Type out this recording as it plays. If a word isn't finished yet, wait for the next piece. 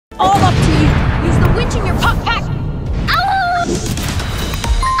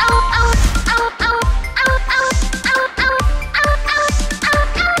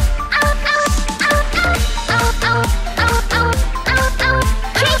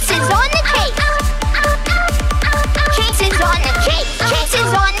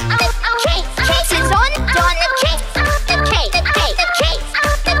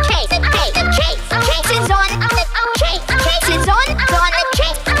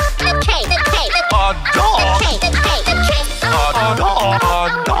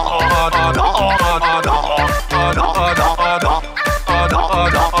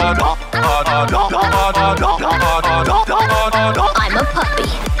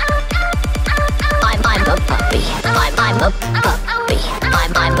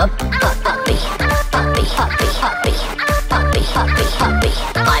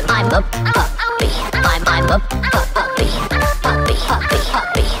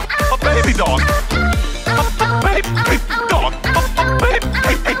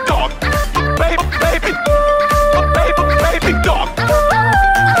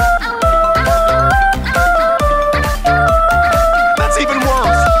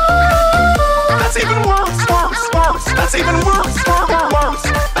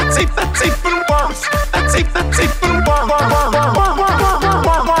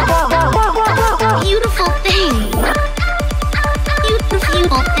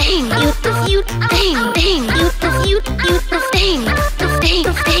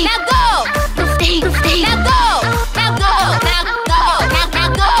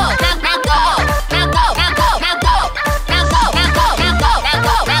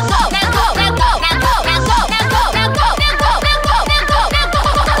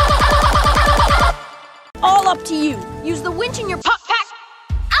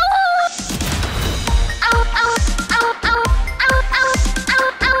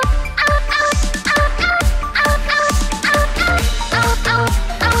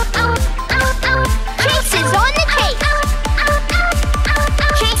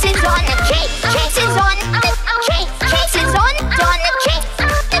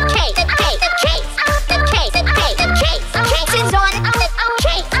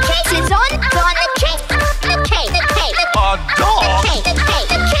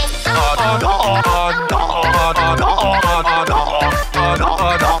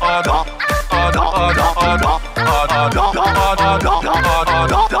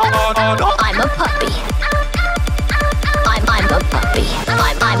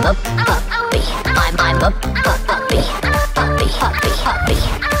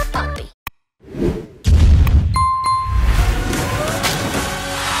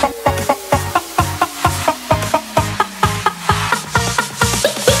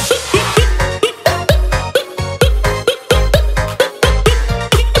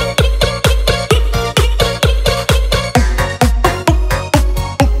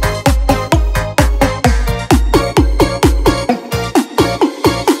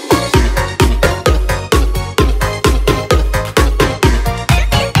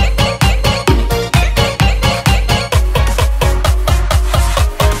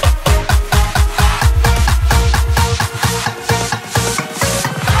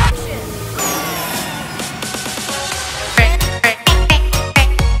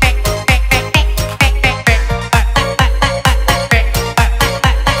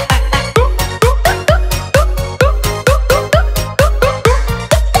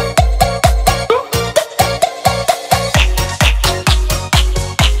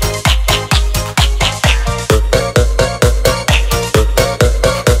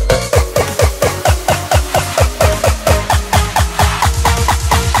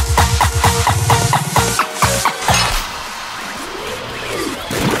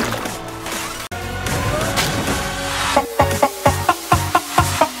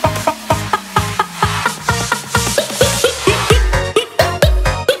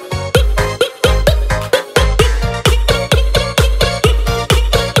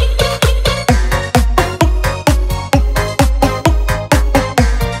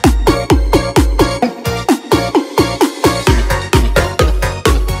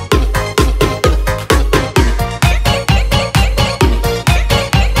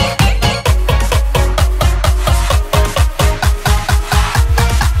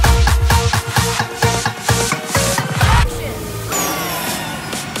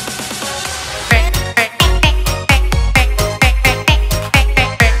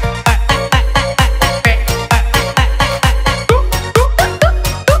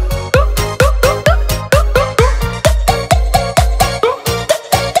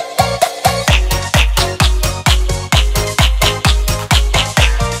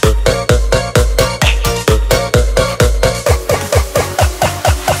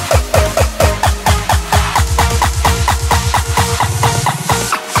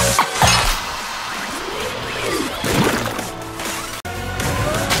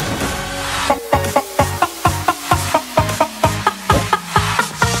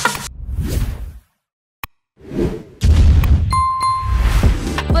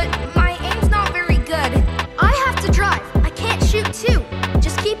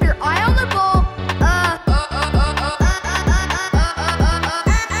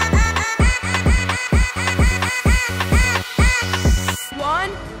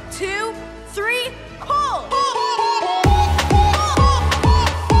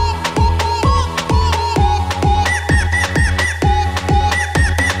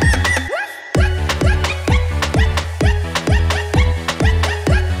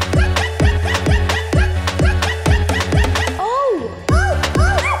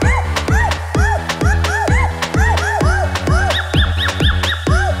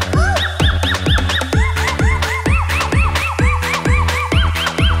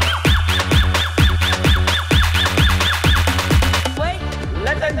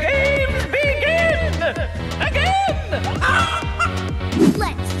the games begin! Again!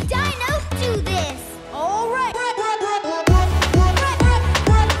 Let's dino do this! All right.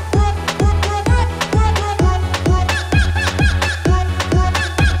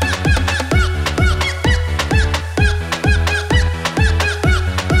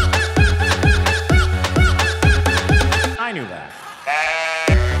 I knew that.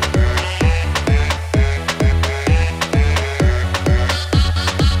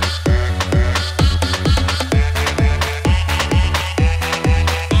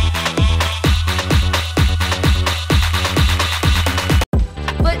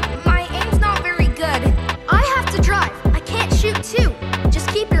 But my aim's not very good. I have to drive. I can't shoot too. Just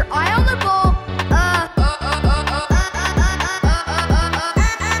keep your eye on the ball.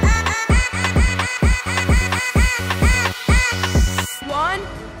 1,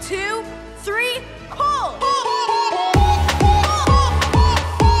 2, 3, pull!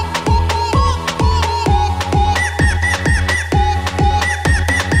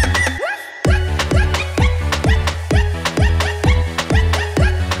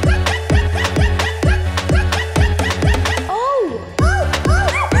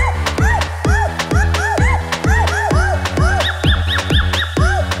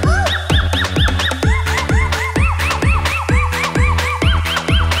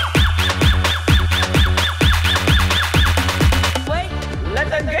 Let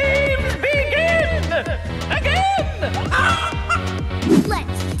the games begin! Again!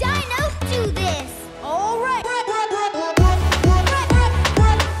 Let's dino do this! All right.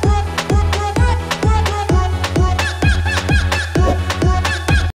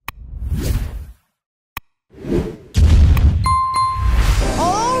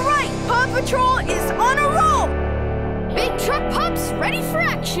 All right, Paw Patrol is on a roll. Big truck pups ready for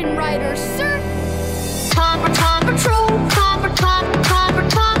action, Ryder, sir. Paw Patrol, Paw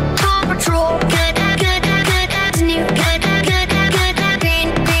Patrol, good, new, good,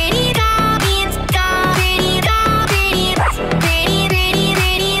 granny goblins, granny,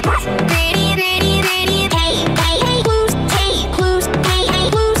 hey, blues, hey, blues, hey, blues, hey,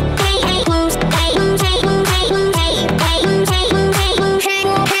 blues, hey, blues, hey, blues, hey, blues, hey, blues, hey, blues, hey, blues,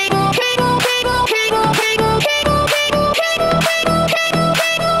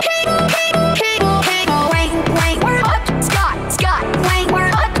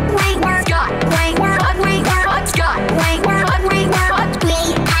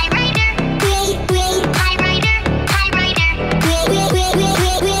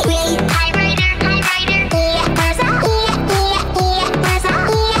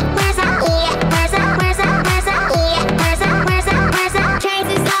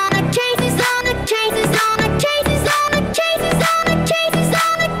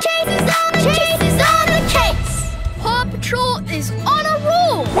 Paw Patrol is on a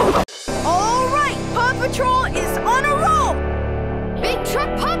roll. All right, Paw Patrol is on a roll. Big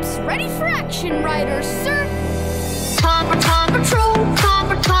truck pups ready for action, Ryder, sir. Paw Patrol.